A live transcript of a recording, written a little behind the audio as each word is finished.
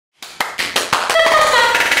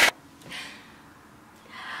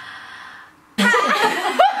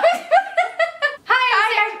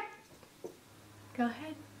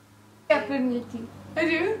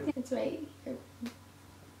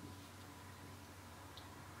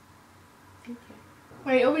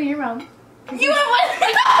Wait, open your mouth. You have one!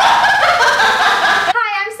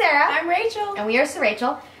 Hi, I'm Sarah. I'm Rachel. And we are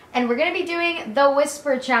SaRachel. And we're going to be doing the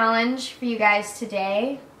Whisper Challenge for you guys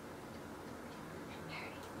today.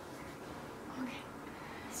 Okay.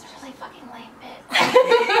 This is really fucking lame,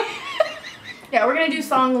 bitch. Yeah, we're going to do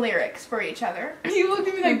song lyrics for each other. You look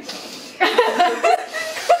at me like...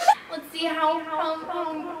 Let's see how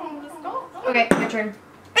this goes. Okay, your turn.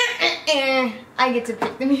 I get to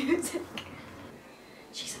pick the music.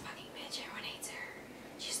 She's a fucking bitch. Everyone hates her.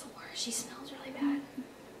 She's the worst. She smells really bad.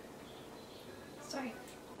 Sorry.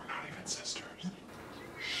 We're not even sisters.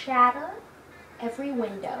 Shatter every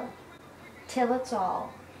window till it's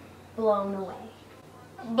all blown away.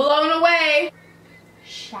 Blown away.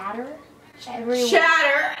 Shatter every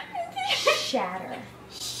Shatter. Shatter.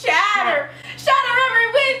 Shatter. Shatter every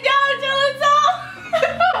window till it's all.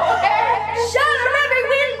 Shatter every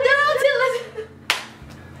window till it's.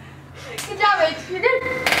 Good job, Rach. You're good.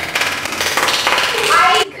 I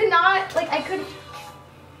could not, like, I couldn't.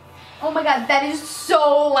 Oh my god, that is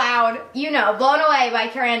so loud. You know, Blown Away by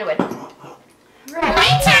Carrie Underwood.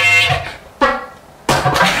 Right.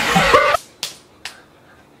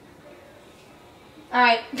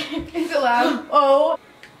 Alright. Is it loud? Oh.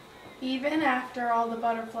 Even after all the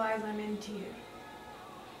butterflies, I'm into you.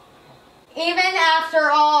 Even after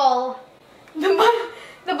all the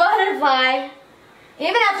butterfly.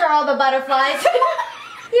 Even after all the butterflies.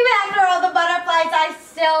 Even after all the butterflies, I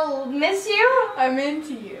still miss you. I'm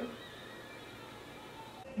into you.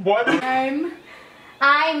 What? I'm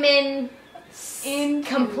in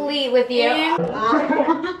complete with you.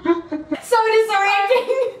 So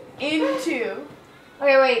disorienting. Into.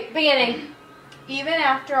 Okay, wait, beginning. Even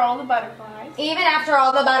after all the butterflies. Even after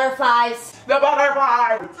all the butterflies. The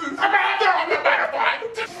butterflies! The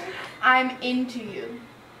butterflies! I'm into you.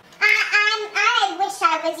 I wish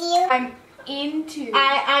I was you. I'm into.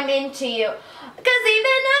 I'm into you. Cause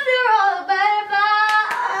even after all the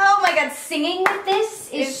butterflies. Oh my god, singing with this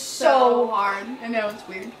is so hard. I know, it's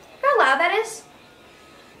weird. You know how loud that is?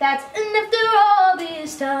 That's and after all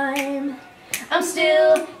this time, I'm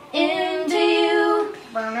still into you.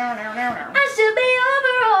 I should be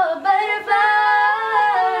over all the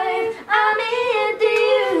butterflies. I'm into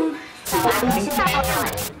you.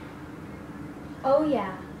 Oh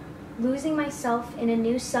yeah, losing myself in a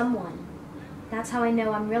new someone. That's how I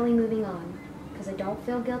know I'm really moving on. Because I don't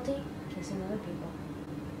feel guilty kissing other people.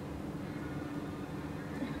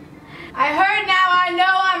 I heard now I know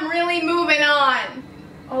I'm really moving on.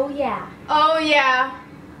 Oh yeah, Oh yeah.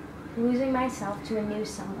 losing myself to a new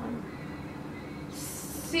someone.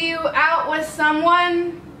 See you out with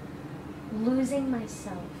someone. Losing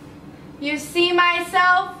myself You see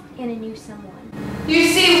myself. in a new someone. You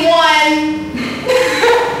see one.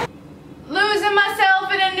 Losing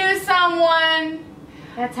myself in a new someone.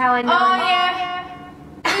 That's how I know. Oh yeah.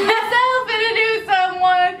 Losing myself in a new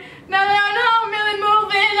someone. Now that I know I'm really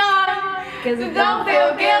moving on. Because So don't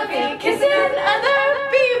feel guilty kissing other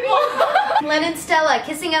people. Len and Stella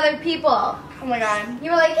kissing other people. Oh my god.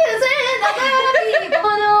 You were like kissing other people.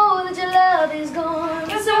 I know that your love is gone.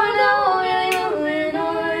 So I know I'm really moving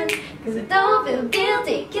on. Because I don't feel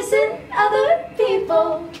guilty kissing other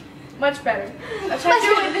people. Much better. I try to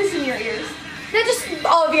do with this in your ears. They're just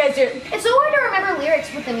all of you guys do. It's so hard to remember lyrics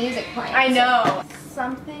with the music playing. I know.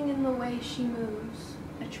 Something in the way she moves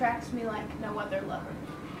attracts me like no other lover.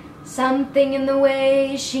 Something in the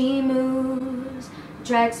way she moves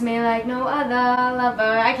attracts me like no other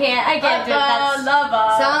lover. I can't do it. That's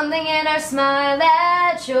lover. something in her smile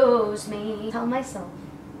that shows me. Tell myself.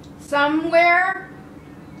 Somewhere.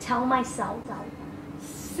 Tell myself.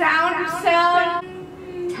 Sound.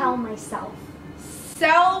 Tell myself.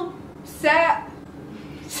 Sell.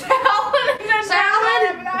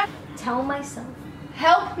 Tell myself.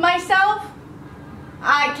 Help myself.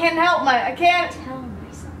 I can't. Tell myself.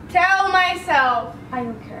 Tell myself. I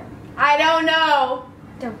don't care. I don't know.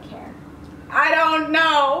 Don't care. I don't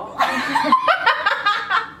know.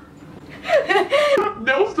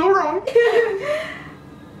 No, still wrong.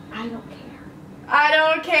 I don't care I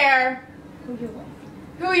don't care who you're with.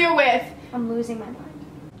 who you're with. I'm losing my mind.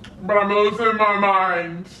 But I'm losing my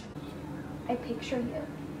mind. I picture you.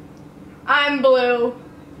 I'm blue.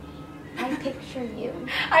 I picture you.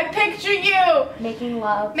 I picture you Making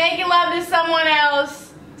love. making love to someone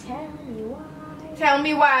else. Tell me why. Tell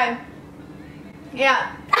me why.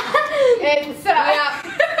 Yeah. It's Yeah.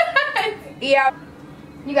 yeah.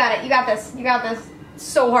 You got it. You got this. You got this. It's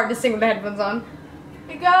so hard to sing with the headphones on.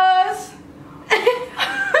 Because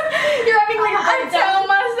You're having like a I breakdown. tell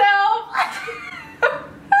myself.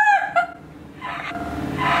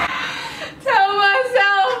 Tell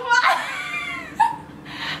myself.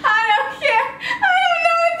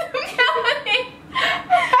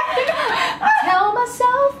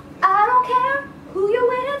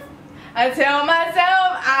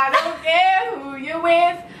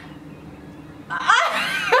 with.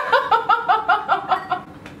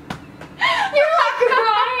 You're not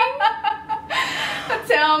crying. I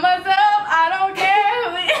tell myself I don't care.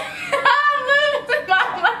 I'm losing my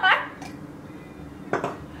mind.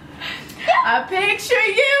 I picture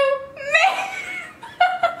you, me.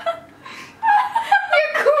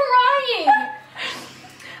 You're crying.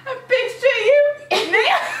 I picture you, me.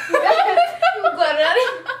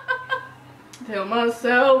 Tell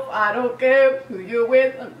myself I don't care who you're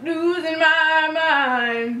with. I'm losing my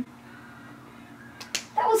mind.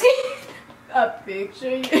 That was it. I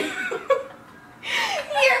picture you.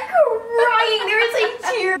 You're crying. There's a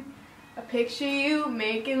tear. I picture you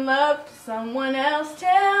making love to someone else.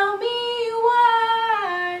 Tell me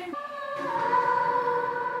why.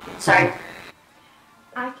 Sorry.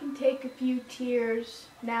 I can take a few tears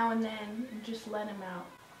now and then and just let them out.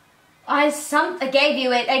 I gave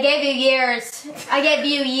you it. I gave you years. I gave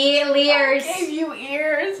you years. I gave you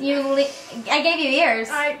ears. I gave you years.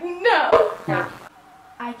 I know. No.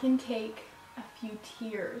 I can take a few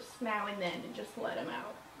tears now and then and just let them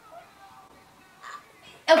out.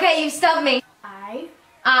 Okay, you stumped me. I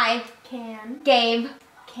Can. Can't.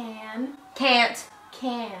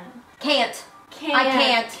 Can. I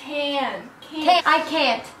Can't.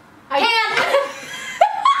 I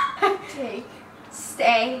can't. Take.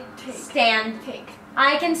 Stay. Take. Stand. Take.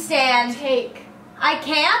 I can stand. Take. I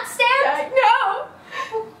can't stand? No.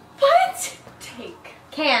 What? Take.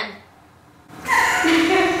 Can.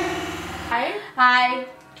 I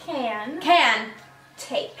can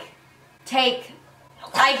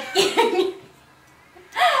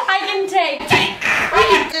take. I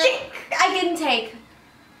can take. I can take.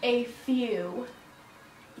 a few.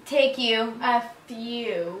 Take you. A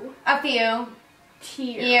few.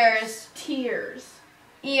 Tears. Tears.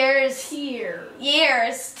 Years. Tears.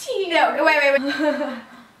 Years. Tears. No, wait.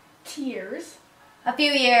 Tears. A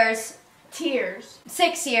few years. Tears.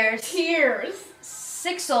 6 years. Tears.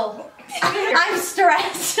 Sixel. I'm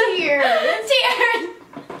stressed. Tears. Tears.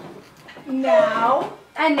 Now.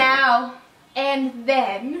 And now. And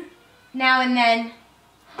then. Now and then.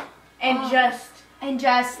 And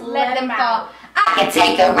just let them fall. out. I can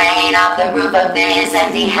take the rain off the roof of this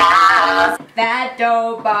empty house. That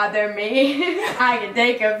don't bother me. I can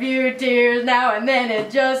take a few tears now and then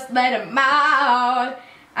and just let them out.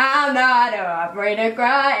 I'm not afraid to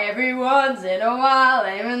cry every once in a while,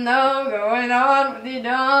 even though I'm going on with the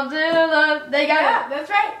dumps in the love. They got Yeah, that's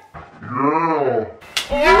right.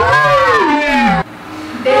 Yeah.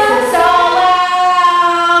 This is so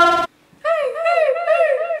loud.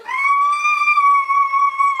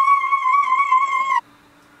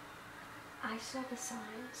 I saw the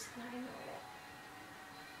signs and I ignored it.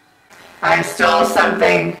 I stole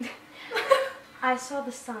something. I saw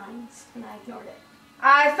the signs and I ignored it.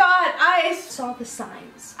 I thought I Saw the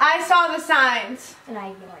signs saw the signs. and I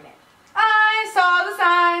ignored it. I saw the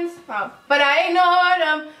signs, but I ignored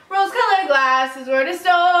them. Rose-colored glasses were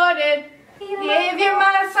distorted. Gave your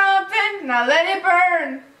mind something, now let it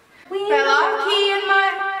burn. Fell off key in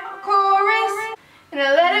my chorus, and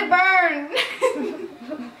I let it burn.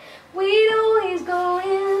 We'd always go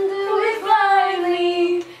into it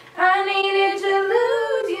blindly. I needed to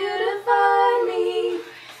lose you to find me.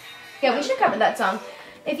 Yeah, we should cover that song.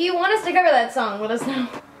 If you want us to cover that song, let us know.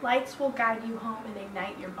 Lights will guide you home and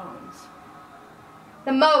ignite your bones.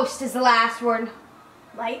 The most is the last word.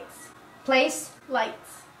 Lights, Place,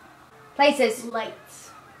 lights, places, lights,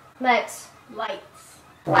 let's, lights,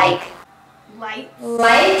 Like. lights,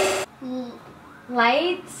 lights, l-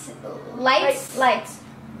 lights, Lights. lights,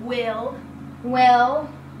 will will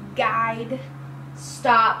guide,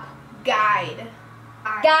 stop, guide,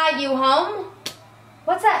 guide you home.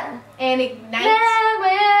 What's that? and ignite Then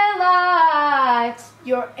will light.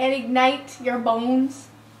 ignite your bones.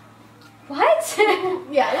 What?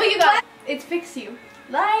 Yeah, look at that. It's fix you.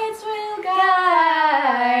 Lights will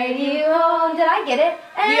guide Guide you home. Did I get it?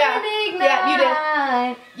 And Yeah. Yeah, you did.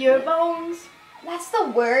 ignite your bones. That's the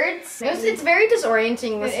words. It's very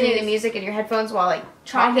disorienting listening to is. music in your headphones while like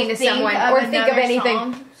Trying talking to think someone of or think of another anything.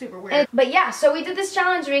 song. Super weird. But yeah, so we did this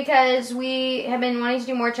challenge because we have been wanting to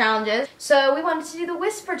do more challenges. So we wanted to do the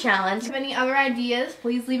whisper challenge. If you have any other ideas,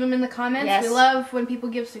 please leave them in the comments. Yes. We love when people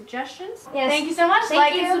give suggestions. Yes. Thank you so much. Thank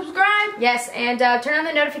like you. and subscribe. Yes, and turn on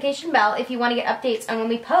the notification bell if you want to get updates on when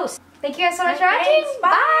we post. Thank you guys so much for Thanks. watching.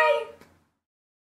 Bye.